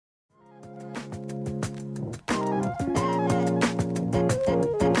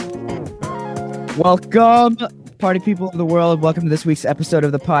Welcome, party people of the world. Welcome to this week's episode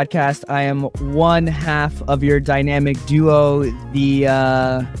of the podcast. I am one half of your dynamic duo,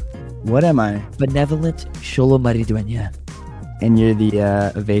 what am I? Benevolent Sholo Maridueña. And you're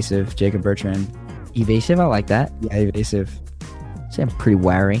the evasive Jacob Bertrand. Evasive? I like that. Yeah, evasive. Say I'm pretty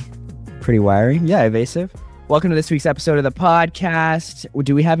wiry. Pretty wiry? Yeah, evasive. Welcome to this week's episode of the podcast.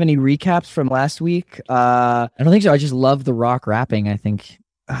 Do we have any recaps from last week? I don't think so. I just love the rock rapping, I think.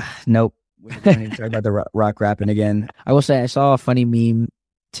 Nope. We don't need to talk about the rock rapping again. I will say I saw a funny meme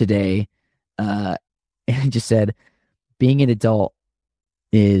today. And it just said, being an adult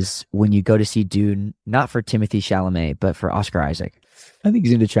is when you go to see Dune, not for Timothée Chalamet, but for Oscar Isaac. I think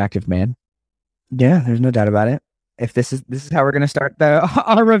he's an attractive man. Yeah, there's no doubt about it. If this is how we're gonna start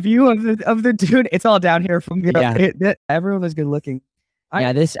our review of the Dune, it's all down here from everyone was good looking.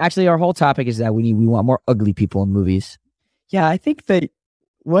 This actually our whole topic is that we want more ugly people in movies. Yeah, I think that.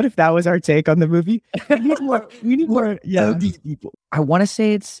 What if that was our take on the movie? We need more ugly people. I want to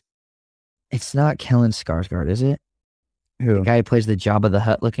say it's not Kellen Skarsgård, is it? Who? The guy who plays the Jabba the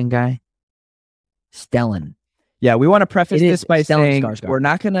Hutt looking guy? Stellan. Yeah, we want to preface this by saying Skarsgård. We're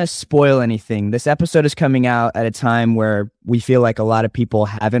not going to spoil anything. This episode is coming out at a time where we feel like a lot of people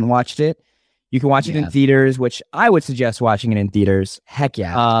haven't watched it. You can watch it in theaters, which I would suggest watching it in theaters. Heck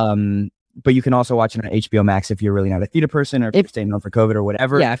yeah. But you can also watch it on HBO Max if you're really not a theater person or if you're staying home for COVID or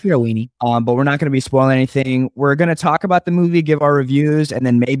whatever. Yeah, if you're a weenie. But we're not going to be spoiling anything. We're going to talk about the movie, give our reviews, and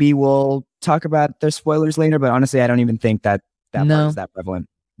then maybe we'll talk about the spoilers later. But honestly, I don't even think that part is that prevalent.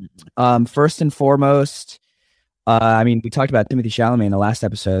 First and foremost, we talked about Timothée Chalamet in the last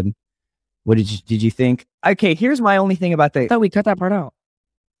episode. What did you think? Okay, here's my only thing about I thought we cut that part out.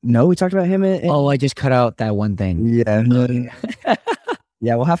 No, we talked about him. I just cut out that one thing. Yeah.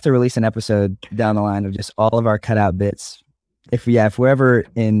 Yeah, we'll have to release an episode down the line of just all of our cutout bits. If we're ever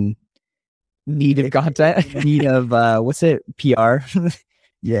in need of content, need of what's it? PR.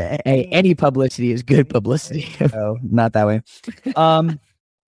 Yeah. Hey, any publicity is good publicity. No, not that way. Timothée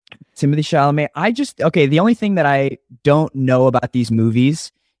Chalamet. The only thing that I don't know about these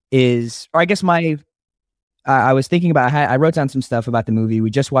movies is, or I guess I was thinking about, I wrote down some stuff about the movie.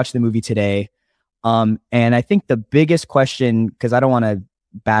 We just watched the movie today. And I think the biggest question, because I don't want to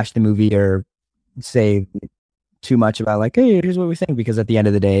bash the movie or say too much about like, hey, here's what we think, because at the end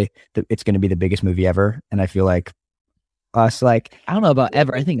of the day, it's going to be the biggest movie ever. And I feel like us, like, I don't know about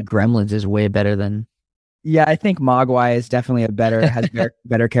ever. I think Gremlins is way better than. Yeah, I think Mogwai is definitely has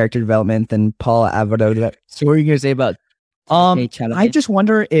better character development than Paul Avodo. So what are you going to say about? I just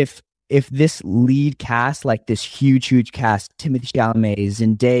wonder if this lead cast, like this huge cast, Timothée Chalamet,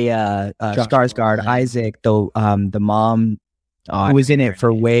 Zendaya, Skarsgård, Isaac, the mom who was in it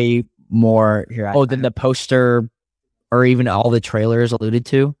for way more than the poster or even all the trailers alluded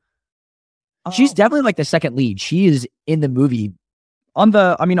to. She's definitely like the second lead. She is in the movie. On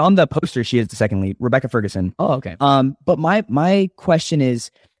the poster, she is the second lead, Rebecca Ferguson. Oh, okay. But my question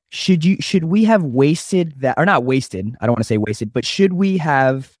is, should we have wasted that, or not wasted? I don't want to say wasted, but should we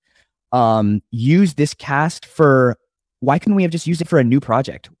have use this cast why couldn't we have just used it for a new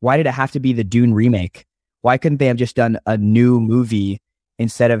project? Why did it have to be the Dune remake? Why couldn't they have just done a new movie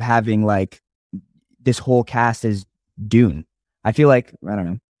instead of having like this whole cast as Dune? I feel like, I don't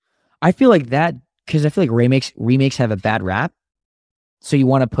know. I feel like that, because I feel like remakes have a bad rap. So you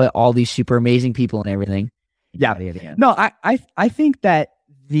want to put all these super amazing people and everything. Yeah. No, I think that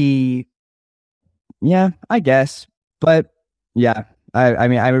I guess, but yeah.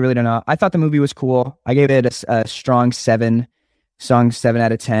 I really don't know. I thought the movie was cool. I gave it a strong 7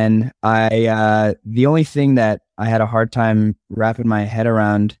 out of 10. The only thing that I had a hard time wrapping my head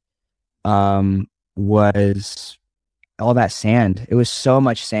around was all that sand. It was so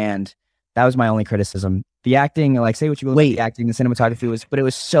much sand. That was my only criticism. The acting, like, say what you will about the acting, the cinematography but it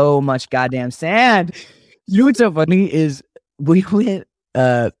was so much goddamn sand. You know what's so funny is we went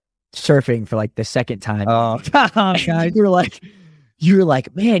surfing for like the second time. Oh, guys, you were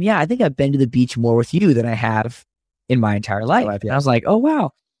like, man, yeah, I think I've been to the beach more with you than I have in my entire life. Yeah. And I was like, oh,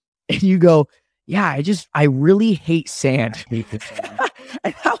 wow. And you go, yeah, I really hate sand. And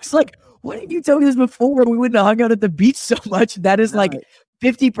I was like, why didn't you tell me this before? We wouldn't have hung out at the beach so much. That is like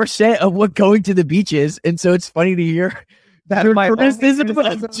 50% of what going to the beach is. And so it's funny to hear that my criticism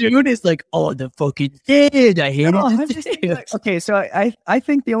of Dune is like, oh, the fucking sand. I hate it. Okay, so I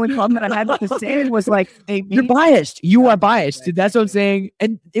think the only problem that I had with the sand was like, you're biased. You are biased. That's what I'm saying.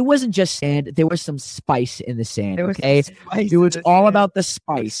 And it wasn't just sand. There was some spice in the sand. Okay, it was all about the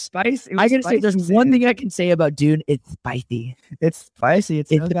spice. I can say there's one thing I can say about Dune. It's spicy. It's spicy. It's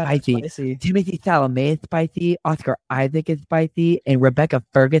spicy. Timothée Chalamet is spicy. Oscar Isaac is spicy, and Rebecca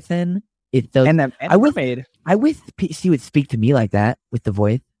Ferguson It does. And I would made. I wish he would speak to me like that with the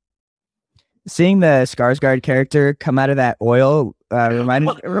voice. Seeing the Skarsgård character come out of that oil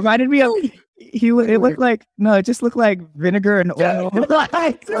reminded me of it looked like it just looked like vinegar and oil. You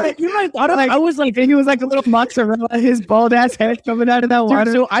might thought I was like, he was like a little mozzarella, his bald ass head coming out of that water.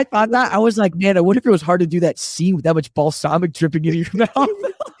 Dude, so I thought that I was like, man, I wonder if it was hard to do that scene with that much balsamic dripping in your mouth.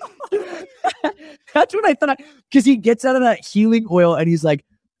 That's what I thought. Because he gets out of that healing oil and he's like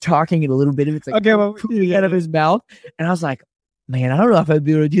talking and a little bit of it's like out of his mouth, and I was like, man, I don't know if I'd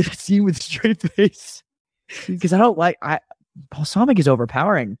be able to do that scene with a straight face because I don't like balsamic is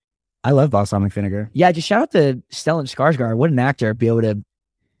overpowering. I love balsamic vinegar. Yeah, just shout out to Stellan Skarsgård. What an actor, be able to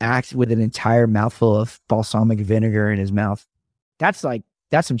act with an entire mouthful of balsamic vinegar in his mouth. That's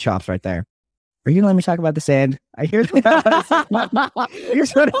some chops right there. Are you gonna let me talk about the sand? Here's what I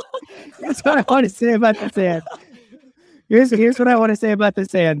want to say about the sand. Here's what I want to say about the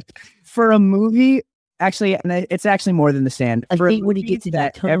sand. For a movie, actually, and it's actually more than the sand. I think when you get to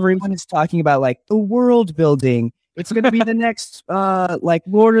that, everyone is talking about like the world building. It's going to be the next, like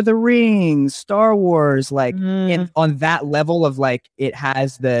Lord of the Rings, Star Wars, like on that level of like it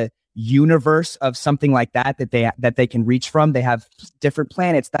has the universe of something like that they can reach from. They have different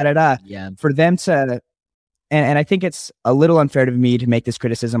planets, Yeah. For them to, and I think it's a little unfair to me to make this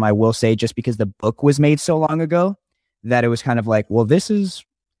criticism. I will say just because the book was made so long ago that it was kind of like, well, this is,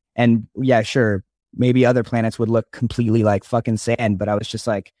 and yeah, sure, maybe other planets would look completely like fucking sand, but I was just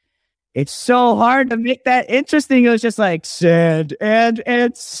like, it's so hard to make that interesting. It was just like sand and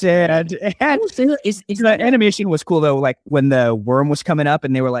sand. And the animation was cool though. Like when the worm was coming up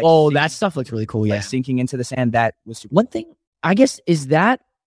and they were like, that stuff looks really cool. Yeah. Like sinking into the sand. That was super one thing, I guess, is that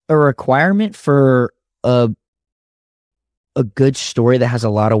a requirement for a good story that has a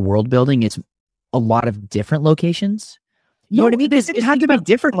lot of world building? It's a lot of different locations. You know what I mean? It had to be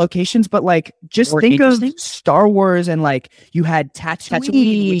different locations, but like just think of Star Wars and like you had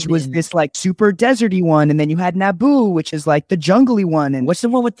Tatooine, which was this like super deserty one, and then you had Naboo, which is like the jungly one. And what's the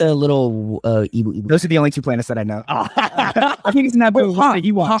one with the little evil? Those are the only two planets that I know. I think it's Naboo. Hoth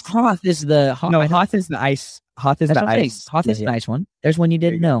is the Hoth is the ice. Hoth is the ice. Hoth is the nice one. There's one you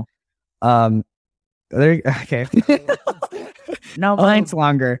didn't know. Okay. No, mine's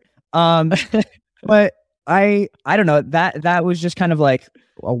longer. But I don't know, that was just kind of like,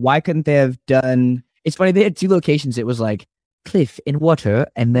 well, why couldn't they have done? It's funny, they had two locations. It was like cliff and water,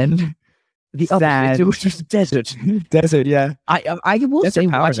 and then the other, which was desert. Desert, yeah. I will say,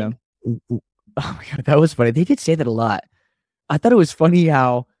 watching. Oh my god, that was funny. They did say that a lot. I thought it was funny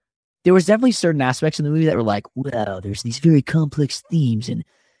how there was definitely certain aspects in the movie that were like, wow, there's these very complex themes, and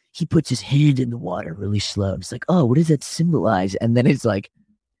he puts his hand in the water really slow. It's like, oh, what does that symbolize? And then it's like,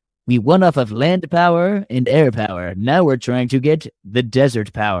 we won off of land power and air power. Now we're trying to get the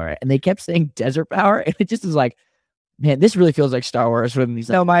desert power. And they kept saying desert power. And it just is like, man, this really feels like Star Wars. When he's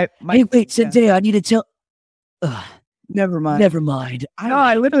like, hey, wait, Sensei, I need to tell. Never mind.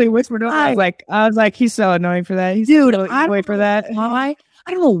 I literally whispered. I was like, he's so annoying for that. Dude, I wait for that. I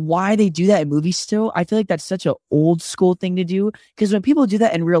don't know why they do that in movies still. I feel like that's such an old school thing to do. Because when people do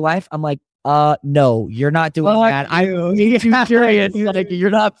that in real life, I'm like, no, you're not doing that. I'm too curious. Like,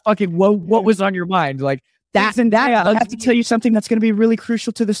 you're not fucking. What was on your mind? Like that and that. I have to tell you something that's going to be really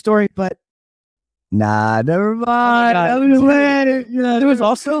crucial to the story, but nah, never mind. There was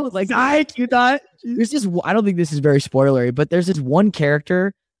also like, you thought there's just. I don't think this is very spoilery, but there's this one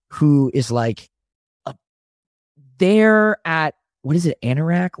character who is like, they're at what is it?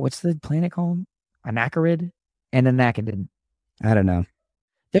 Anorak? What's the planet called? Anacharid? Anakidin. I don't know.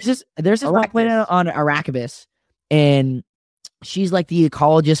 There's this planet on Arrakis, and she's like the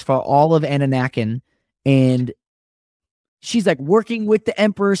ecologist for all of Ananakin, and she's like working with the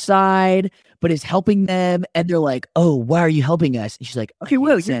Emperor side, but is helping them, and they're like, "Oh, why are you helping us?" And she's like, "Okay,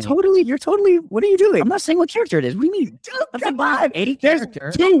 Will, you're totally. What are you doing?" I'm not saying what character it is. What do you mean? Come on, there's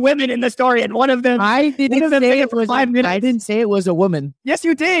two women in the story, and one of them. I didn't say it was 5 minutes. I didn't say it was a woman. Yes,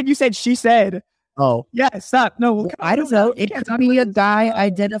 you did. You said she said. Oh yeah, stop. No, I don't know. It could be a guy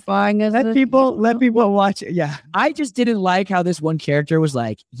identifying as let people watch it. Yeah, I just didn't like how this one character was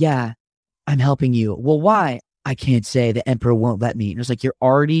like, "Yeah, I'm helping you." Well, why? I can't say. The Emperor won't let me. And it was like, you're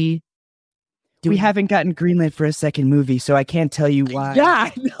already. We haven't gotten greenlit for a second movie, so I can't tell you why. Yeah,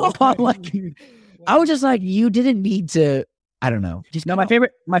 I know. I'm like, I was just like, you didn't need to. I don't know. Just no. My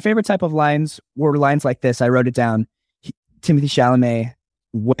favorite type of lines were lines like this. I wrote it down. Timothy Chalamet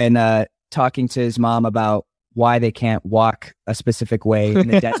when talking to his mom about why they can't walk a specific way in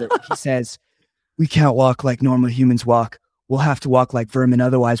the desert. He says, "We can't walk like normal humans walk. We'll have to walk like vermin,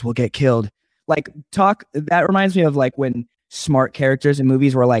 otherwise we'll get killed." Like that reminds me of like when smart characters in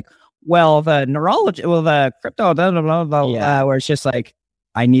movies were like, well, the neurology, well, the crypto, blah, blah, blah, blah, where it's just like,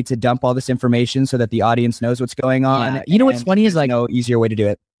 I need to dump all this information so that the audience knows what's going on. Yeah. You know what's funny is like no easier way to do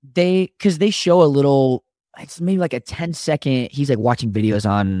it. Because they show a little, it's maybe like a 10-second, he's like watching videos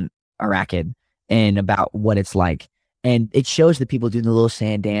on Arachid and about what it's like. And it shows the people doing the little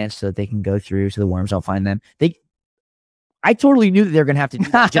sand dance so that they can go through so the worms don't find them. I totally knew that they were going to have to do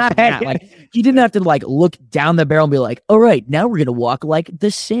that just for that. Like, he didn't have to like look down the barrel and be like, all right, now we're going to walk like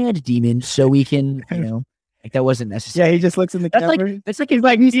the sand demon so we can, you know, like that wasn't necessary. Yeah, he just looks in the camera. That's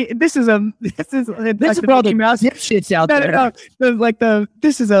like this is for all the mouse dipshits out there.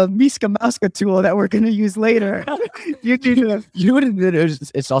 This is a Miska Mauska tool that we're going to use later. You know what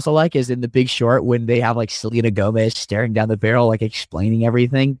it's also like is in The Big Short when they have like Selena Gomez staring down the barrel, like explaining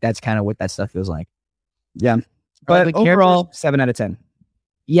everything. That's kind of what that stuff feels like. Yeah. But overall, 7 out of 10.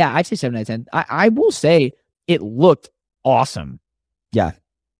 Yeah, I'd say 7 out of 10. I will say it looked awesome. Yeah.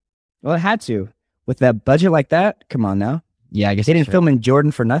 Well, it had to. With that budget like that, come on now. Yeah, I guess they didn't film in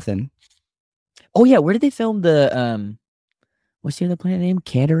Jordan for nothing. Oh yeah, where did they film the what's the other planet name?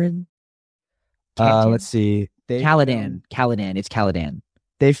 Candarin? Let's see. Caladan. It's Caladan.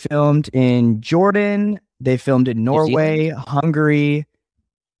 They filmed in Jordan. They filmed in Norway, Hungary.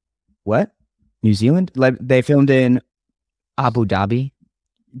 What? New Zealand? Like they filmed in Abu Dhabi.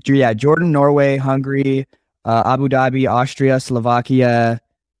 Yeah, Jordan, Norway, Hungary, Abu Dhabi, Austria, Slovakia.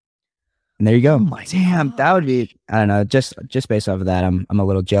 And there you go. Oh damn, that would be, I don't know, just based off of that, I'm a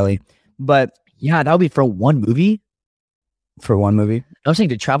little jelly. But yeah, that would be for one movie. For one movie. I was saying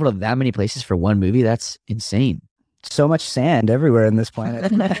to travel to that many places for one movie, that's insane. So much sand everywhere in this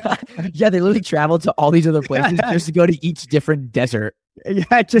planet. Yeah, they literally traveled to all these other places just to go to each different desert.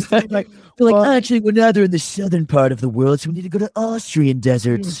 Yeah, just like they're like, actually, we're now they're in the southern part of the world, so we need to go to Austrian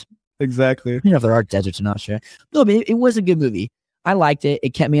deserts. Exactly. I don't know if there are deserts in Austria. No, but it was a good movie. I liked it.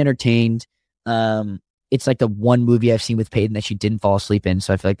 It kept me entertained. It's like the one movie I've seen with Peyton that she didn't fall asleep in,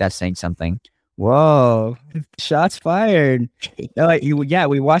 so I feel like that's saying something. Whoa, shots fired. No,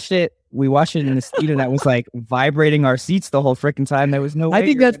 we watched it. We watched it in the theater that was like vibrating our seats the whole freaking time. There was no way. I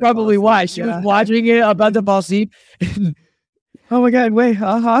think that's probably why she was watching it about to fall asleep. Oh my God, wait,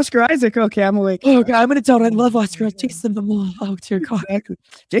 Oscar Isaac. Okay, I'm awake. Oh God, I'm going to tell her I love Oscar. Jason Momoa. Oh, dear God. Exactly.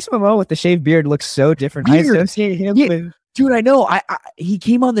 Jason Momoa with the shaved beard looks so different. I associate him with... Dude, I know. He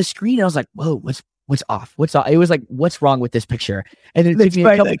came on the screen and I was like, whoa, what's off? What's off? It was like, what's wrong with this picture? And it took me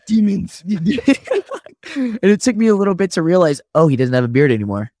like demons. And it took me a little bit to realize, oh, he doesn't have a beard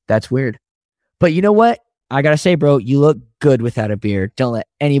anymore. That's weird. But you know what? I gotta say, bro, you look good without a beard. Don't let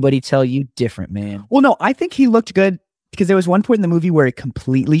anybody tell you different, man. Well, no, I think he looked good because there was one point in the movie where he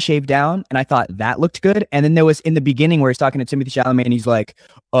completely shaved down, and I thought that looked good. And then there was in the beginning where he's talking to Timothée Chalamet, and he's like,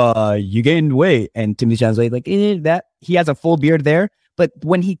 you gained weight. And Timothée Chalamet like, that he has a full beard there. But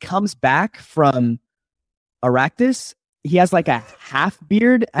when he comes back from Arrakis, he has like a half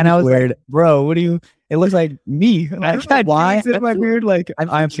beard. And I was like, bro, what do you, it looks like me. Why? My beard? Like,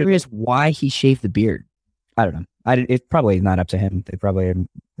 I'm curious why he shaved the beard. I don't know. It's probably not up to him. They probably, I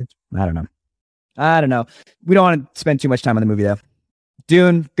don't know. I don't know. We don't want to spend too much time on the movie though.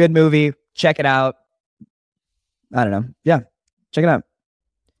 Dune, good movie. Check it out. I don't know. Yeah. Check it out.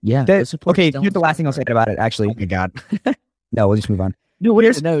 Yeah. Okay. Here's the last thing I'll say about it, actually. Oh my God. No, we'll just move on. No, what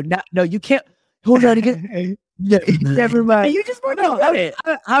is no, you can't hold on again. No, never mind. You just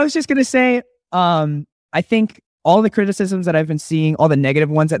I was just gonna say, I think all the criticisms that I've been seeing, all the negative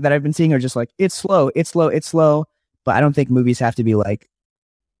ones that I've been seeing are just like, it's slow. But I don't think movies have to be like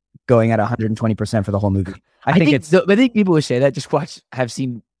going at 120% for the whole movie. I think people who say that just have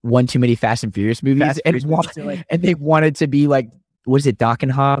seen one too many Fast and Furious movies and they wanted to be like, what is it, Doc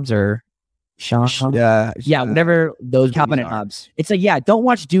and Hobbs or Sean? Whatever those Calvin and Hobbs. It's like, yeah, don't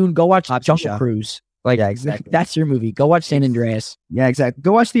watch Dune, go watch Jungle Cruise. Like, yeah, exactly. That's your movie. Go watch San Andreas. Yeah, exactly.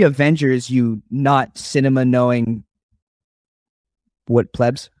 Go watch The Avengers, you not cinema knowing what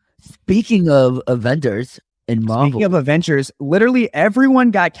plebs. Speaking of Avengers and Marvel. Speaking of Avengers, literally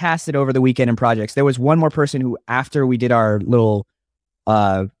everyone got casted over the weekend in projects. There was one more person who, after we did our little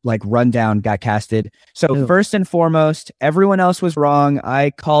like rundown, got casted. So first and foremost, everyone else was wrong.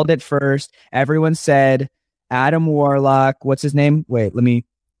 I called it first. Everyone said Adam Warlock. What's his name? Wait, let me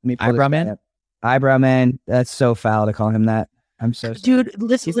Eyebrow Man. Eyebrow Man. That's so foul to call him that. I'm so sorry. Dude,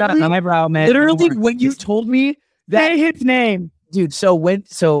 listen, he's not an eyebrow man. Literally, when you told me that his name, dude. So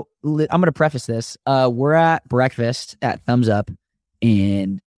I'm gonna preface this. We're at breakfast at Thumbs Up,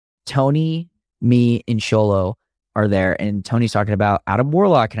 and Tony, me, and Sholo are there, and Tony's talking about Adam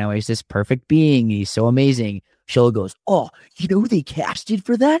Warlock and how he's this perfect being. He's so amazing. Sholo goes, "Oh, you know who they casted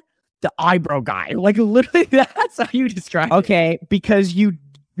for that? The eyebrow guy." Like literally, that's how you describe. Okay, because you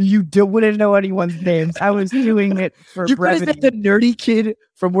You wouldn't know anyone's names. I was doing it for You could have said the nerdy kid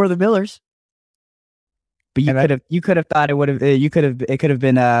from We're the Millers. But you could have thought it would have it could have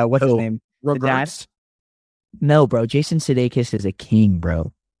been what's his name? Rugrats? No, bro. Jason Sudeikis is a king,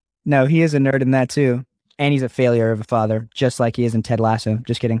 bro. No, he is a nerd in that too. And he's a failure of a father, just like he is in Ted Lasso.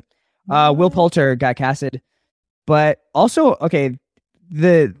 Just kidding. Will Poulter got casted. But also, okay,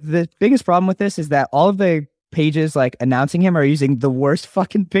 the biggest problem with this is that all of the pages like announcing him are using the worst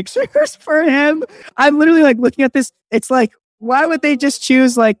fucking pictures for him. I'm literally like looking at this. It's like, why would they just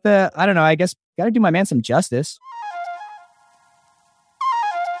choose like I don't know, I guess gotta do my man some justice.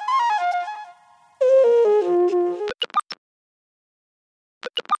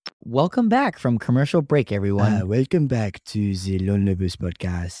 Welcome back from commercial break, everyone. Welcome back to the Lonely Bus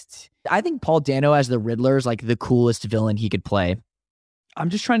podcast. I think Paul Dano as the Riddler is like the coolest villain he could play. I'm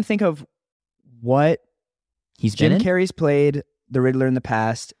just trying to think of what Jim Carrey's played the Riddler in the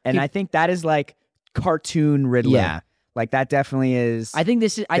past, and I think that is like cartoon Riddler. Yeah, like that definitely is. I think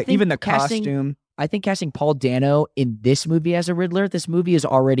this is. I think even the costume. I think casting Paul Dano in this movie as a Riddler. This movie is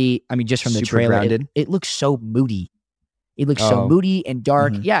already. I mean, just from the Super trailer, grounded. it looks so moody. It looks so moody and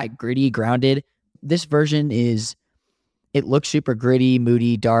dark. Mm-hmm. Yeah, gritty, grounded. This version is. It looks super gritty,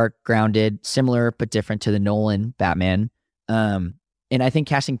 moody, dark, grounded, similar but different to the Nolan Batman. And I think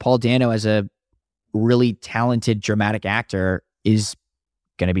casting Paul Dano as a really talented dramatic actor is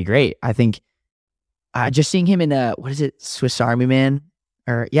going to be great. I think just seeing him in what is it, Swiss Army Man?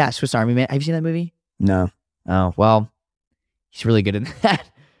 Swiss Army Man. Have you seen that movie? No. Oh, well, he's really good in that.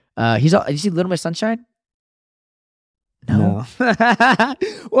 Did you see Little Miss Sunshine? No.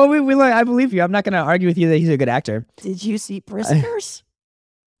 Well, we I believe you. I'm not going to argue with you that he's a good actor. Did you see Prisoners?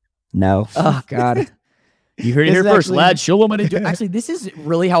 No. Oh, God. You heard it here first, lad. Show him what to do. Actually, this is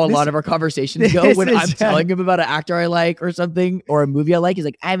really how a lot of our conversations go when I'm telling him about an actor I like or something, or a movie I like. He's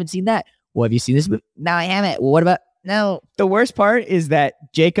like, I haven't seen that. Well, have you seen this movie? No, I haven't. Well, what about? No. The worst part is that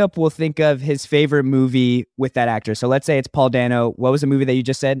Jacob will think of his favorite movie with that actor. So let's say it's Paul Dano. What was the movie that you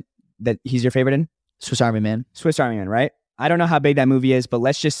just said that he's your favorite in? Swiss Army Man. Swiss Army Man, right? I don't know how big that movie is, but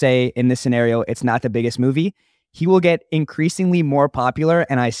let's just say in this scenario, it's not the biggest movie. He will get increasingly more popular,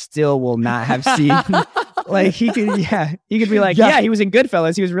 and I still will not have seen. Like he could be like, yeah, he was in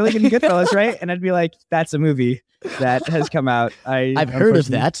Goodfellas. He was really good in Goodfellas, right? And I'd be like, that's a movie that has come out. I've heard of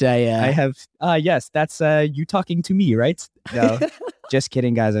that. I have. Yes, that's you talking to me, right? No, just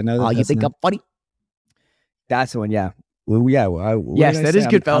kidding, guys. I know. Oh, you think I'm funny? That's the one. Yeah. Well, yeah. Yes, that is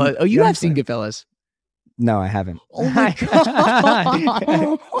Goodfellas. Oh, you have seen Goodfellas. No, I haven't. Oh my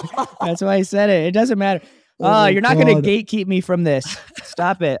God. That's why I said it. It doesn't matter. Oh, you're not going to gatekeep me from this.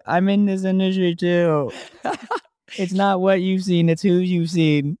 Stop it. I'm in this industry too. It's not what you've seen. It's who you've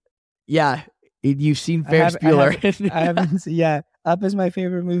seen. Yeah. You've seen Ferris Bueller. I haven't seen, yeah. Up is my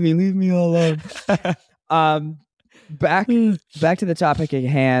favorite movie. Leave me alone. Back to the topic at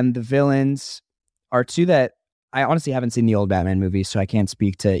hand. The villains are two that I honestly haven't seen the old Batman movies, so I can't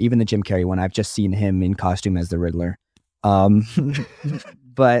speak to even the Jim Carrey one. I've just seen him in costume as the Riddler.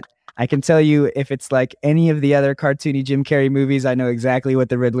 But I can tell you if it's like any of the other cartoony Jim Carrey movies, I know exactly what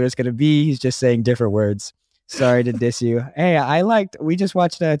the Riddler is going to be. He's just saying different words. Sorry to diss you. Hey, we just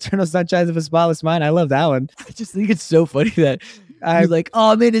watched Eternal Sunshine of a Spotless Mind. I love that one. I just think it's so funny that you're like,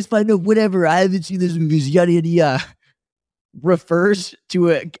 oh man, it's fine. No, whatever. I haven't seen this movie. Yada, yada, yada. Refers to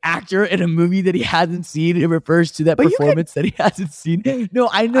an actor in a movie that he hasn't seen. It refers to that performance that he hasn't seen. No,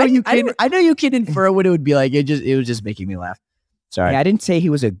 I know you can. I know you can infer what it would be like. It was just making me laugh. Sorry, hey, I didn't say he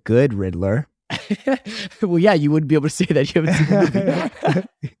was a good Riddler. Well, yeah, you wouldn't be able to say that you haven't seen the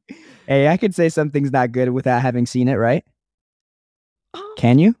movie. Hey, I could say something's not good without having seen it, right?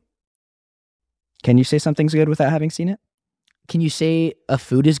 Can you? Can you say something's good without having seen it? Can you say a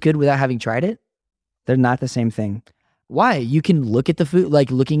food is good without having tried it? They're not the same thing. Why? You can look at the food,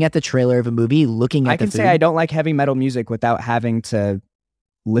 like looking at the trailer of a movie, looking at the food. I can say I don't like heavy metal music without having to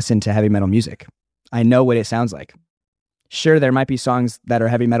listen to heavy metal music. I know what it sounds like. Sure, there might be songs that are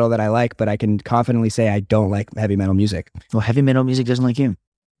heavy metal that I like, but I can confidently say I don't like heavy metal music. Well, heavy metal music doesn't like you.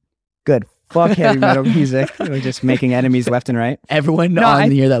 Good. Fuck heavy metal music. We're just making enemies left and right. Everyone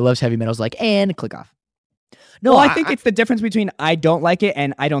on here that loves heavy metal is like, and click off. No, I think it's the difference between I don't like it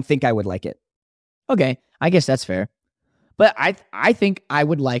and I don't think I would like it. Okay, I guess that's fair. But I think I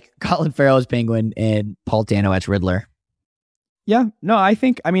would like Colin Farrell as Penguin and Paul Dano as Riddler. Yeah, no, I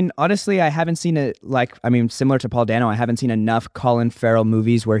mean, honestly, I haven't seen it similar to Paul Dano, I haven't seen enough Colin Farrell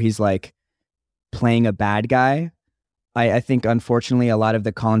movies where he's like playing a bad guy. I think, unfortunately, a lot of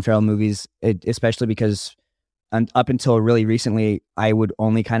the Colin Farrell movies, especially because up until really recently, I would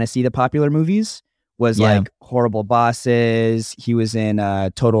only kind of see the popular movies was like Horrible Bosses. He was in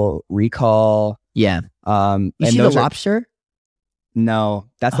Total Recall. Yeah. You see The Lobster? No,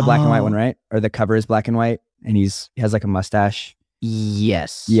 that's the black and white one, right? Or the cover is black and white, and he has like a mustache.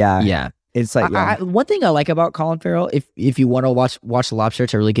 Yes. Yeah. It's like one thing I like about Colin Farrell, if you want to watch The Lobster,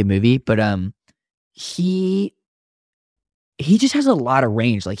 it's a really good movie. But he just has a lot of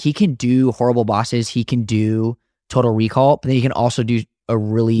range. Like he can do Horrible Bosses, he can do Total Recall, but then he can also do a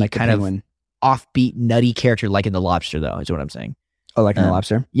really like kind of offbeat, nutty character, like in The Lobster. Though is what I'm saying. Oh, like in The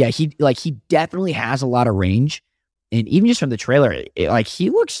Lobster? Yeah, he definitely has a lot of range. And even just from the trailer, like he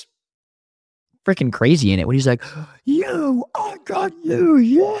looks freaking crazy in it when he's like, "You, I got you,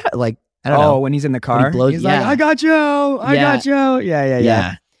 yeah." Like I don't know. When he's in the car, he's like, "I got you, I got you."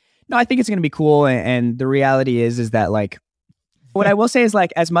 Yeah. No, I think it's gonna be cool. And the reality is that like, what I will say is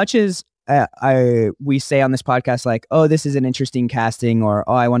like, as much as we say on this podcast, like, "Oh, this is an interesting casting," or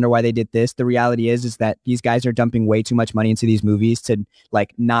 "Oh, I wonder why they did this." The reality is that these guys are dumping way too much money into these movies to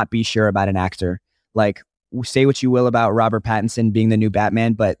like not be sure about an actor. Like, say what you will about Robert Pattinson being the new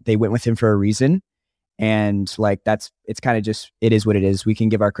Batman, but they went with him for a reason. And like, it's kind of just, it is what it is. We can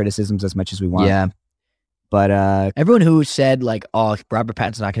give our criticisms as much as we want. Yeah. But everyone who said like, "Oh, Robert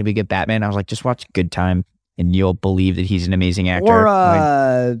Pattinson's not going to be a good Batman," I was like, just watch Good Time and you'll believe that he's an amazing actor.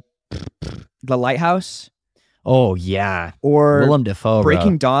 Or The Lighthouse. Oh yeah. Or Willem Dafoe.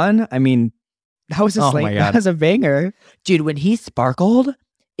 Breaking Dawn. I mean, that was that was a banger. Dude, when he sparkled,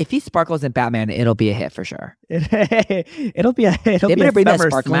 if he sparkles in Batman, it'll be a hit for sure. It'll be they better bring that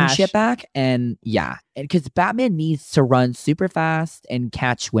sparkling smash. shit back. And yeah, because Batman needs to run super fast and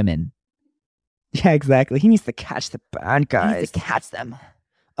catch women. Yeah, exactly. He needs to catch the bad guys. He needs to catch them.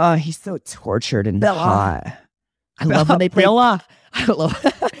 He's so tortured and hot. I love when they play.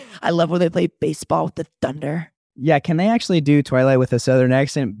 I love when they play baseball with the thunder. Yeah, can they actually do Twilight with a southern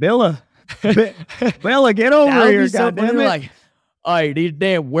accent? Bella, Bella, get over here, goddamn it! Like, "Hey, these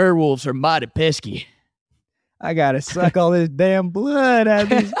damn werewolves are mighty pesky. I gotta suck all this damn blood out of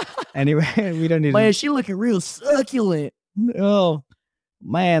these." Anyway, we don't need. Man, she looking real succulent. Oh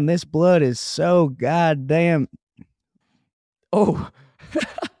man, this blood is so goddamn. Oh, I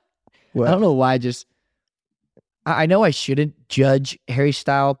don't know why. I know I shouldn't judge Harry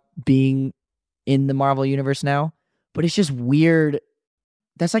Styles being in the Marvel universe now, but it's just weird.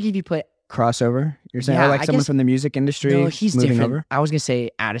 That's like if you put crossover. You're saying, or like someone from the music industry. No, he's moving different. Over? I was gonna say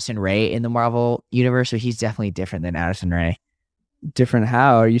Addison Rae in the Marvel universe, so he's definitely different than Addison Rae. Different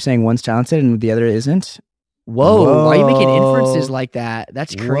how? Are you saying one's talented and the other isn't? Whoa. Why are you making inferences like that?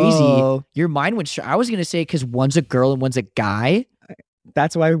 That's crazy. Whoa. Your mind went I was gonna say because one's a girl and one's a guy.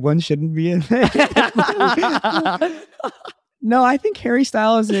 That's why one shouldn't be in there. No, I think Harry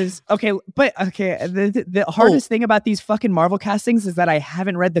Styles is okay, but okay. The hardest thing about these fucking Marvel castings is that I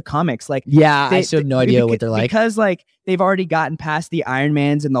haven't read the comics. Like, I still have no idea what they're like, because like they've already gotten past the Iron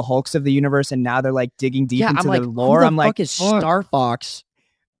Mans and the Hulks of the universe, and now they're like digging deep into the lore. I'm like, is Star Fox?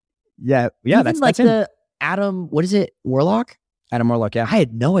 Yeah, even that's like the Adam. What is it? Warlock? Adam Warlock. Yeah, I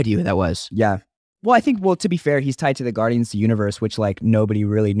had no idea who that was. Yeah. Well, I think, to be fair, he's tied to the Guardians of the Universe, which like nobody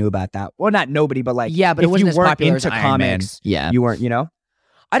really knew about that. Well, not nobody, but like, but it wasn't as popular into as Iron Man. comics. Yeah, you weren't.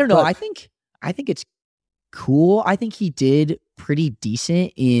 I don't know. I think it's cool. I think he did pretty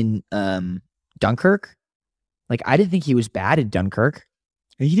decent in Dunkirk. Like, I didn't think he was bad in Dunkirk.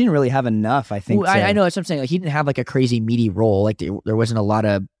 He didn't really have enough. I think. Well, I know that's what I'm saying. Like, he didn't have like a crazy meaty role. Like, there wasn't a lot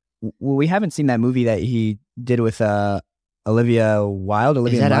of. Well, we haven't seen that movie that he did with Olivia Wilde.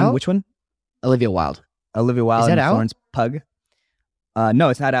 Is that out? Which one? Olivia Wilde. Olivia Wilde. Is that and out? Florence Pugh. No,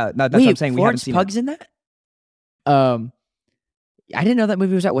 it's not out. No, that's what I'm saying. We haven't seen Pugh's it. in that? I didn't know that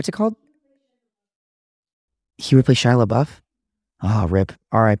movie was out. What's it called? He replaced Shia LaBeouf? Oh, rip.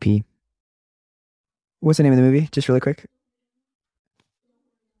 R.I.P. What's the name of the movie? Just really quick.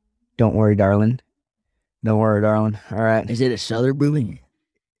 Don't worry, darling. Don't worry, darling. All right. Is it a Southern movie?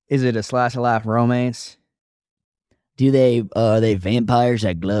 Is it a slice of life romance? Do they vampires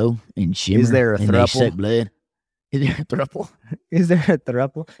that glow and shimmer? Is there a and they throuple? suck blood? Is there a throuple? Is there a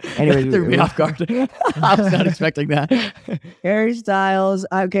throuple? Anyway, threw me off guard. I was not expecting that. Harry Styles.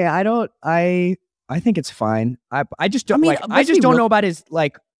 Okay, I think it's fine. I just don't I just don't know about his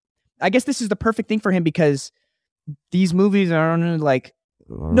like. I guess this is the perfect thing for him because these movies aren't like.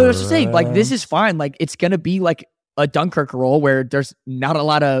 No, that's the thing. Like, this is fine. Like, it's gonna be like a Dunkirk role where there's not a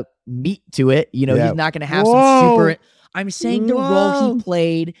lot of meat to it. He's not gonna have some super. I'm saying the role he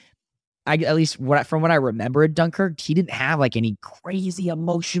played. At least from what I remember at Dunkirk, he didn't have like any crazy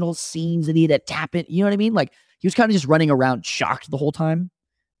emotional scenes that he had to tap in. You know what I mean? Like, he was kind of just running around shocked the whole time.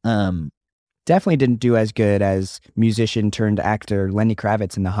 Definitely didn't do as good as musician turned actor Lenny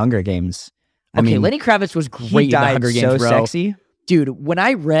Kravitz in the Hunger Games. I mean, Lenny Kravitz was great he in the died Hunger Games, so bro. sexy. Dude, when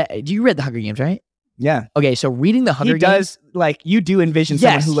I read, you read the Hunger Games, right? Yeah. Okay, so reading the Hunger He Games, does, like, you do envision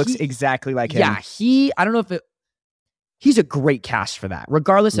someone who looks he- exactly like him. yeah, I don't know if he's a great cast for that.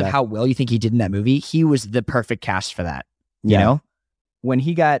 Regardless of Yeah. how well you think he did in that movie, he was the perfect cast for that. You Yeah. know? When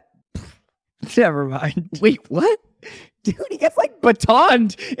he got, never mind. Wait, what? Dude, he gets like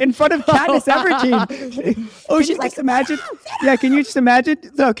batoned in front of Katniss Everdeen. Oh, she's like, imagine. Yeah, can you just imagine?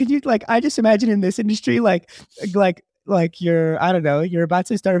 No, can you I just imagine in this industry, like you're, I don't know, you're about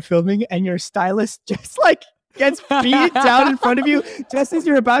to start filming and your stylist just like gets beat down in front of you just as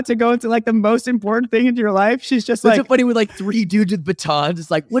you're about to go into like the most important thing in your life. She's just What's like, so funny with like 3 dudes with batons?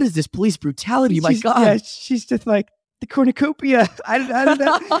 It's like, what is this police brutality? My God. Yeah, she's just like, the cornucopia. I don't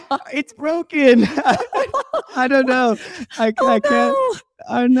know. It's broken. I don't know. I can't.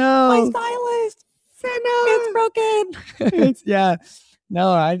 I know. My stylist. It's broken. Yeah.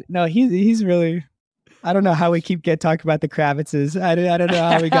 No, he's really, I don't know how we keep talking about the Kravitzes. I don't know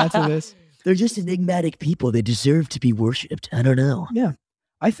how we got to this. They're just enigmatic people. They deserve to be worshipped. I don't know. Yeah.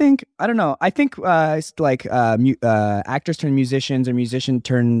 I don't know. I think it's like actors turn musicians or musician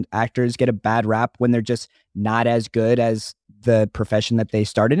turn actors get a bad rap when they're just not as good as the profession that they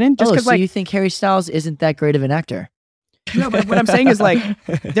started in. Just because, so you think Harry Styles isn't that great of an actor? No, but what I'm saying is like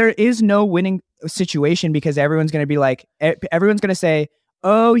there is no winning situation because everyone's going to be like, everyone's going to say,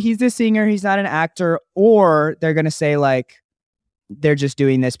 oh, he's a singer, he's not an actor, or they're going to say like, they're just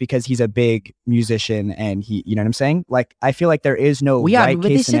doing this because he's a big musician and he, you know what I'm saying? Like, I feel like there is no right but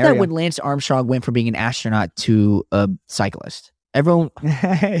case they said scenario. that when Lance Armstrong went from being an astronaut to a cyclist. Everyone,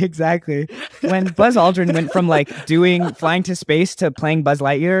 exactly. When Buzz Aldrin went from like flying to space to playing Buzz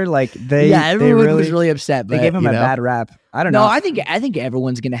Lightyear, like everyone was really upset. They gave him a bad rap. I don't know. No, I think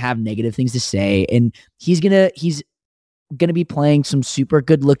everyone's gonna have negative things to say, and he's gonna be playing some super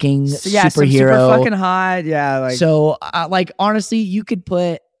good looking superhero, some super fucking hot. Yeah, like so. Like honestly, you could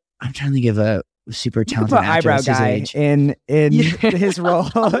put. I'm trying to think of a super talented actor eyebrow guy in his role,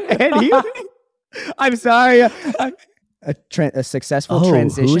 and I'm sorry. A successful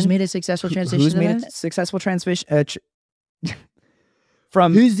transition. Who's made a successful transition? Who's made a successful transition?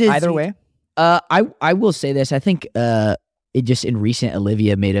 From who's either way. I will say this. I think it just in recent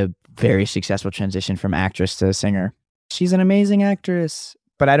Olivia made a very successful transition from actress to singer. She's an amazing actress,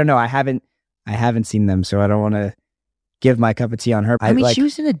 but I don't know. I haven't seen them, so I don't want to give my cup of tea on her. I mean, she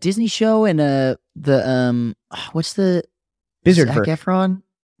was in a Disney show and what's the Bizardverse. Zac Efron?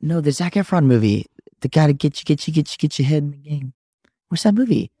 No, the Zac Efron movie. The guy to get your head in the game. What's that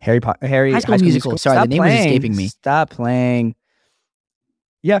movie? High School Musical. Sorry, the name is escaping me. Stop playing.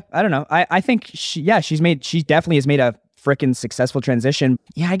 Yeah, I don't know. I think she definitely has made a freaking successful transition.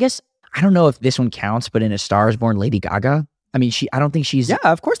 Yeah, I guess I don't know if this one counts, but in A Star Is Born, Lady Gaga. I mean, I don't think she's. Yeah,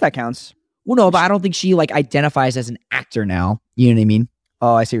 of course that counts. Well, no, but I don't think she like identifies as an actor now. You know what I mean?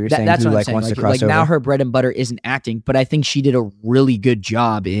 Oh, I see what you're saying. That's who, what I'm like saying. wants Like, to cross over. now her bread and butter isn't acting, but I think she did a really good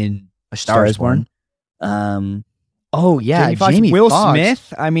job in A Star Is Born. Oh yeah, Jamie Will Foxx.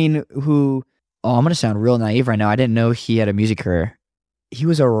 Smith. I mean, who? Oh, I'm gonna sound real naive right now. I didn't know he had a music career. He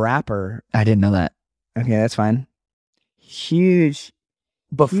was a rapper. I didn't know that. Okay, that's fine. Huge.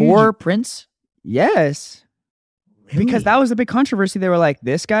 Before Prince? Yes. Really? Because that was a big controversy. They were like,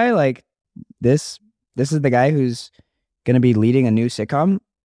 this guy, like this is the guy who's gonna be leading a new sitcom.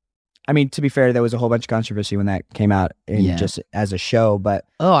 I mean, to be fair, there was a whole bunch of controversy when that came out just as a show, but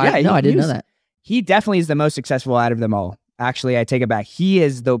I didn't know that. He definitely is the most successful out of them all. Actually, I take it back. He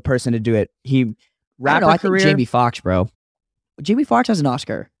is the person to do it. I think Jamie Foxx, bro. Jamie Foxx has an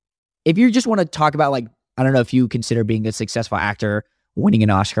Oscar. If you just want to talk about like, I don't know if you consider being a successful actor winning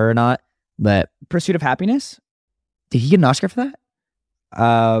an Oscar or not, but Pursuit of Happiness. Did he get an Oscar for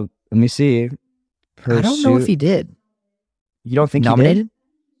that? Let me see. I don't know if he did. You don't think nominated?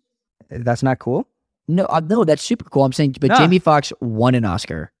 He did? That's not cool. No, that's super cool. I'm saying, but No. Jamie Foxx won an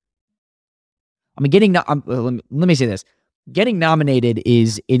Oscar. I mean, let me say this: getting nominated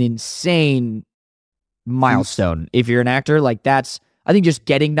is an insane milestone. If you're an actor, like I think just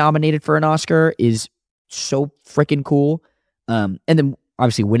getting nominated for an Oscar is so freaking cool. And then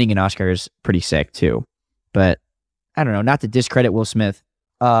obviously winning an Oscar is pretty sick too. But I don't know, not to discredit Will Smith.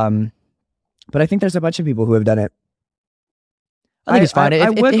 But I think there's a bunch of people who have done it. I think it's fine.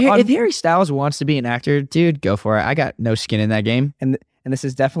 If Harry Styles wants to be an actor, dude, go for it. I got no skin in that game. And this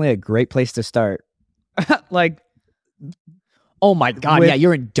is definitely a great place to start. Like, oh my God, yeah,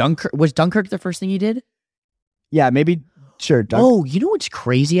 you're in Dunkirk. Was Dunkirk the first thing you did? Yeah, maybe, sure. Oh, you know what's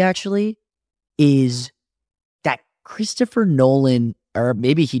crazy actually? Is that Christopher Nolan, or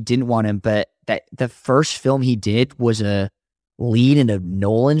maybe he didn't want him, but that the first film he did was a lead in a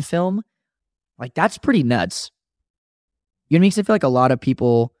Nolan film. Like, that's pretty nuts. You know what I mean? 'Cause I feel like a lot of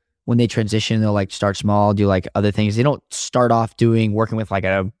people, when they transition, they'll like start small, do like other things. They don't start off working with like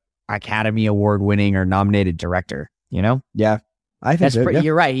a Academy Award winning or nominated director, you know? Yeah. I think so,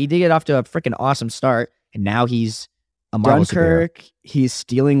 You're right. He did get off to a freaking awesome start, and now he's a Marvel superhero. Dunkirk, he's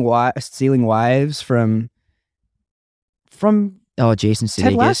stealing wives from Jason Sudeikis.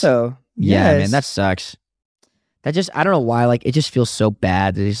 Ted Lasso. Yeah, Yes. man, that sucks. That just, I don't know why, like, it just feels so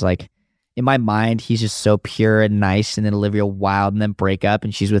bad that he's like, in my mind, he's just so pure and nice, and then Olivia Wilde, and then break up,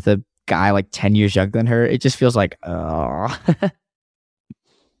 and she's with a guy like 10 years younger than her. It just feels like, oh.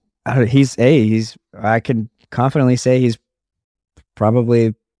 I can confidently say he's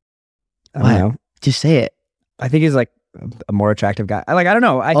probably, I don't know. Just say it. I think he's like a more attractive guy. I don't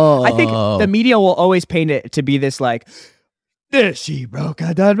know. I think the media will always paint it to be this like, she broke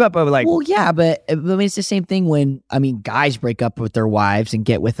a but like, well, yeah, but I mean, it's the same thing when, I mean, guys break up with their wives and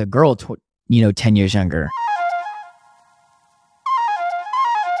get with a girl, 10 years younger.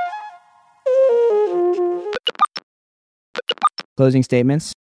 Closing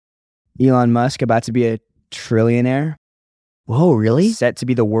statements. Elon Musk about to be a trillionaire. Whoa, really? Set to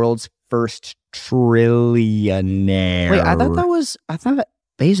be the world's first trillionaire. Wait, I thought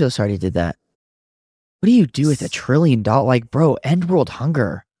Bezos already did that. What do you do with $1 trillion? Like, bro, end world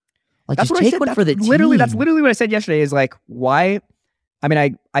hunger. Like, that's just take one for the team. That's literally what I said yesterday is like, why? I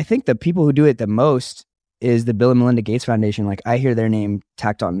mean, I think the people who do it the most is the Bill and Melinda Gates Foundation. Like, I hear their name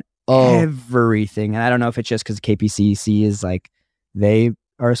tacked on everything. And I don't know if it's just because KPCC is like, they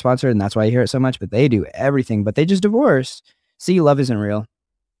are a sponsor and that's why you hear it so much, but they do everything, but they just divorced. See, love isn't real.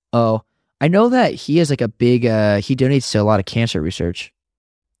 Oh, I know that he has like a big, he donates to a lot of cancer research.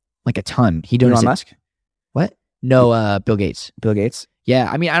 Like a ton. He donates Elon Musk? What? No, Bill Gates. Bill Gates? Yeah,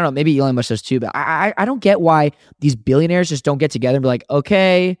 I mean, I don't know. Maybe Elon Musk does too, but I don't get why these billionaires just don't get together and be like,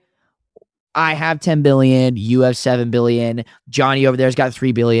 okay, I have 10 billion, you have 7 billion, Johnny over there's got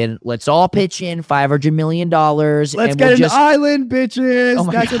 3 billion. Let's all pitch in $500 million. Let's get an island, bitches.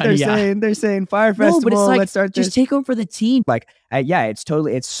 Oh That's God, what they're saying. They're saying Fire Festival. But it's like, let's start this. Just take over for the team. Like, yeah, it's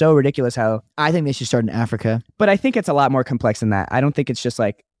so ridiculous how. I think they should start in Africa. But I think it's a lot more complex than that. I don't think it's just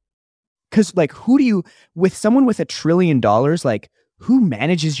like, because like, with someone with $1 trillion, like, who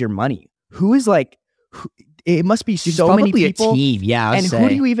manages your money? Who is like, it must be so many people. A team. Yeah, and who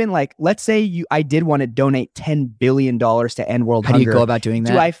do you even like? Let's say I did want to donate $10 billion to end world hunger. How do you go about doing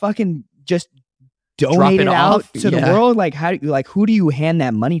that? Do I fucking just donate it out to the world? Like, who do you hand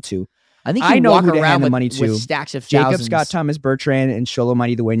that money to? I think I know who to hand the money to. With stacks of Jacob thousands. Scott Thomas Bertrand and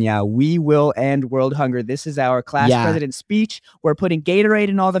Sholomani Dewenya. We will end world hunger. This is our class president speech. We're putting Gatorade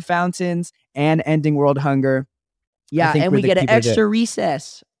in all the fountains and ending world hunger. Yeah, and we get an extra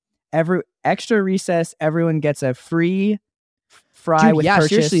recess. Extra recess. Everyone gets a free fry with purchase.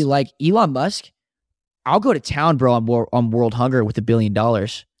 Seriously, like Elon Musk, I'll go to town, bro, on world hunger with $1 billion.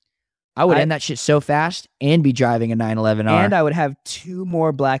 I would end that shit so fast and be driving a 911R. And I would have 2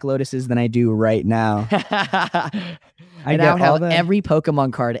 more Black Lotuses than I do right now. I would have every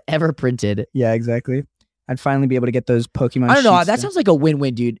Pokemon card ever printed. Yeah, exactly. I'd finally be able to get those Pokemon I don't know. That sounds like a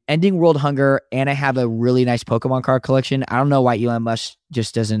win-win, dude. Ending world hunger, and I have a really nice Pokemon card collection. I don't know why Elon Musk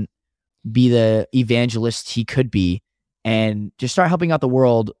just doesn't be the evangelist he could be and just start helping out the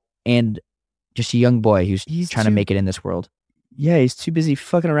world and just a young boy who's trying to make it in this world. Yeah, he's too busy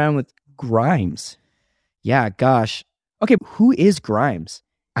fucking around with Grimes. Yeah, gosh. Okay, who is Grimes?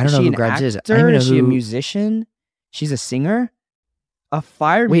 I don't know who Grimes is. Is she a musician? She's a singer? A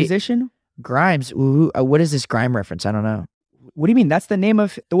fire musician? Grimes. Ooh, what is this Grime reference? I don't know. What do you mean? That's the name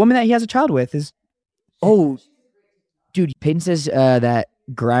of the woman that he has a child with. Oh, dude, Peyton says that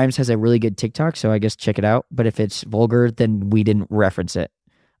Grimes has a really good TikTok, so I guess check it out. But if it's vulgar, then we didn't reference it.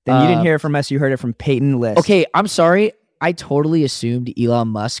 Then you didn't hear it from us. You heard it from Peyton List. Okay, I'm sorry. I totally assumed Elon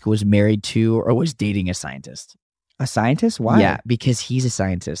Musk was married to or was dating a scientist. A scientist? Why? Yeah, because he's a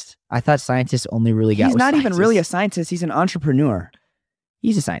scientist. I thought scientists only really got. He's not even really a scientist. He's an entrepreneur.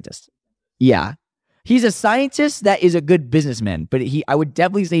 He's a scientist. Yeah. He's a scientist that is a good businessman, but I would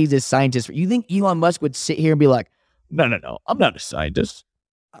definitely say he's a scientist. You think Elon Musk would sit here and be like, no, I'm not a scientist.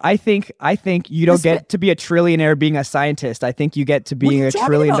 I think you don't get to be a trillionaire being a scientist. I think you get to being $1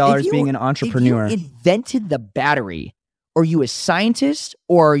 trillion being an entrepreneur. If you invented the battery, are you a scientist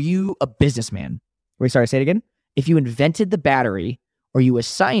or are you a businessman? Wait, sorry, say it again. If you invented the battery, are you a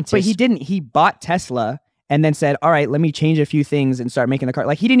scientist? But he didn't. He bought Tesla and then said, all right, let me change a few things and start making the car.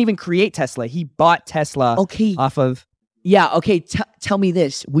 Like, he didn't even create Tesla. He bought Tesla off of... Yeah, okay, tell me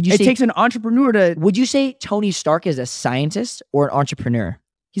this. It takes an entrepreneur to... Would you say Tony Stark is a scientist or an entrepreneur?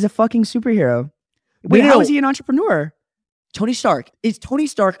 He's a fucking superhero. Wait, how is he an entrepreneur? Tony Stark. Is Tony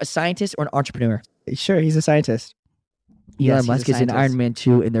Stark a scientist or an entrepreneur? Sure, he's a scientist. Elon Musk is in Iron Man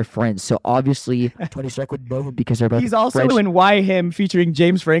 2 and they're friends. So obviously Tony Stark would know him because they're both He's also friends. in Why Him featuring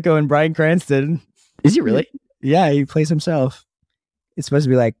James Franco and Bryan Cranston. Is he really? Yeah, he plays himself. It's supposed to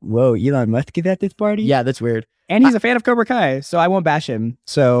be like, whoa, Elon Musk is at this party? Yeah, that's weird. And he's a fan of Cobra Kai, so I won't bash him.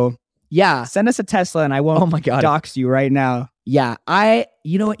 So yeah, send us a Tesla and I won't dox you right now. Yeah,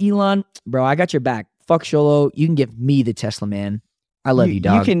 you know what, Elon? Bro, I got your back. Fuck Sholo. You can give me the Tesla, man. I love you,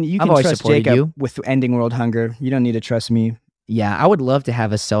 dog. You can trust Jacob with ending world hunger. You don't need to trust me. Yeah, I would love to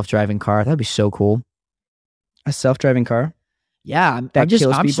have a self-driving car. That'd be so cool. A self-driving car? Yeah, I'm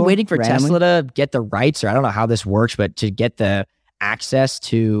just waiting for Tesla to get the rights, or I don't know how this works, but to get the access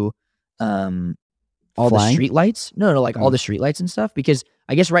to all the street lights. No, like all the street lights and stuff. Because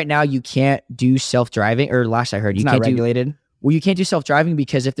I guess right now you can't do self-driving, or last I heard, you can't regulated. Well, you can't do self-driving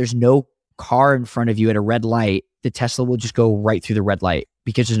because if there's no car in front of you at a red light, the Tesla will just go right through the red light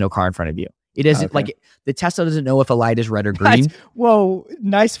because there's no car in front of you. It doesn't the Tesla doesn't know if a light is red or green. Whoa,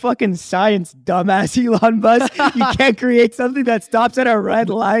 nice fucking science, dumbass Elon Musk. You can't create something that stops at a red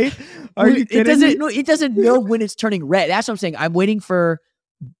light. Are you kidding me? It doesn't know when it's turning red. That's what I'm saying. I'm waiting for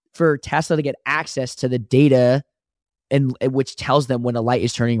Tesla to get access to the data and which tells them when a light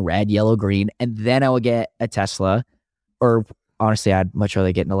is turning red, yellow, green, and then I will get a Tesla. Or honestly, I'd much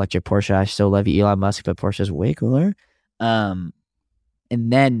rather get an electric Porsche. I still love you, Elon Musk, but Porsche is way cooler. And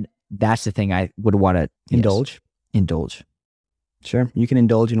then that's the thing I would want to indulge. Sure, you can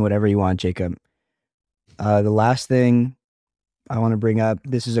indulge in whatever you want, Jacob. The last thing I want to bring up,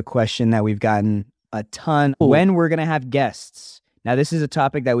 this is a question that we've gotten a ton. Ooh. When we're going to have guests. Now, this is a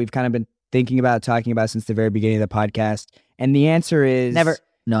topic that we've kind of been thinking about, talking about since the very beginning of the podcast. And the answer is... Never.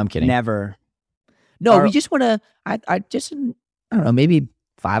 No, I'm kidding. Never. No, we just want to... I don't know, maybe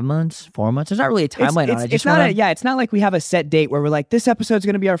 5 months, 4 months. There's not really a timeline on it. It's not like we have a set date where we're like, this episode's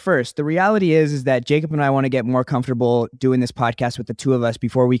going to be our first. The reality is that Jacob and I want to get more comfortable doing this podcast with the two of us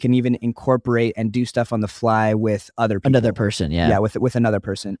before we can even incorporate and do stuff on the fly with other people. Another person, yeah. Yeah, with another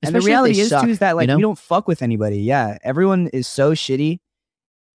person. Especially and the reality is that like, you know? We don't fuck with anybody. Yeah, everyone is so shitty.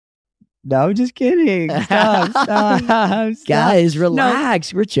 No, I'm just kidding. Stop. Guys,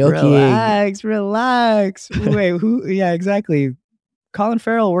 relax. No. We're joking. Relax. Wait, who? Yeah, exactly. Colin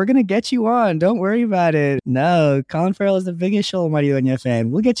Farrell, we're going to get you on. Don't worry about it. No, Colin Farrell is the biggest Sholo Maridueña fan.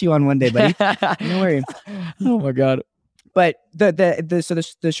 We'll get you on one day, buddy. Don't worry. Oh, my God. But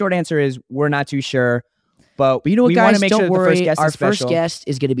the short answer is we're not too sure. But you know what, guys? Make don't sure worry. Our first guest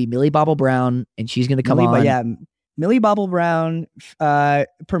is going to be Millie Bobble Brown, and she's going to come on. Yeah, Millie Bobble Brown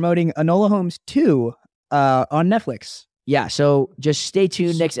promoting Enola Holmes 2 on Netflix. Yeah, so just stay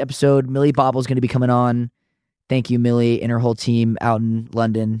tuned. Next episode, Millie Bobble's going to be coming on. Thank you, Millie, and her whole team out in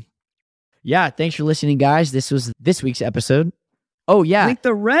London. Yeah, thanks for listening, guys. This was this week's episode. Oh, yeah. Link the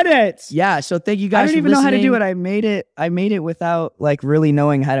Reddit. Yeah, so thank you guys for listening. I don't even know how to do it. I made it without like really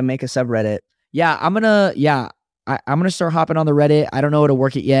knowing how to make a subreddit. Yeah, I'm going to start hopping on the Reddit. I don't know how to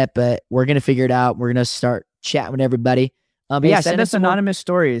work it yet, but we're going to figure it out. We're going to start chatting with everybody. But yeah, send us anonymous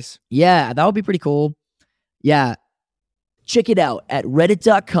stories. Yeah, that would be pretty cool. Yeah. Check it out at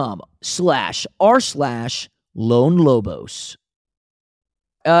reddit.com/r/Lone Lobos.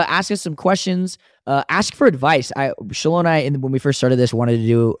 Ask us some questions. Ask for advice. Sholo and I, when we first started this, wanted to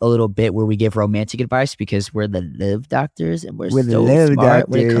do a little bit where we give romantic advice because we're the love doctors and we're so smart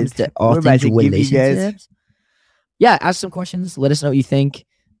when it comes to all things relationships. Yeah, ask some questions. Let us know what you think.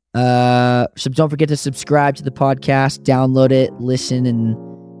 So don't forget to subscribe to the podcast, download it, listen, and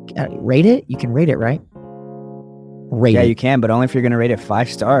rate it. You can rate it, right? Yeah, you can, but only if you're going to rate it 5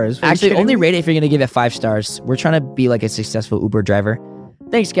 stars. Actually, only rate it if you're going to give it 5 stars. We're trying to be like a successful Uber driver.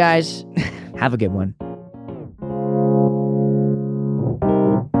 Thanks, guys. Have a good one.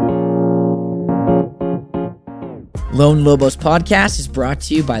 Lone Lobos Podcast is brought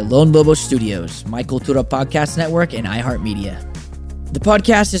to you by Lone Lobos Studios, My Cultura Podcast Network, and iHeartMedia. The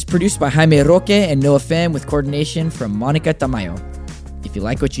podcast is produced by Jaime Roque and Noah Pham with coordination from Monica Tamayo. If you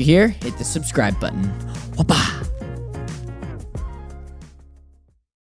like what you hear, hit the subscribe button. Opa!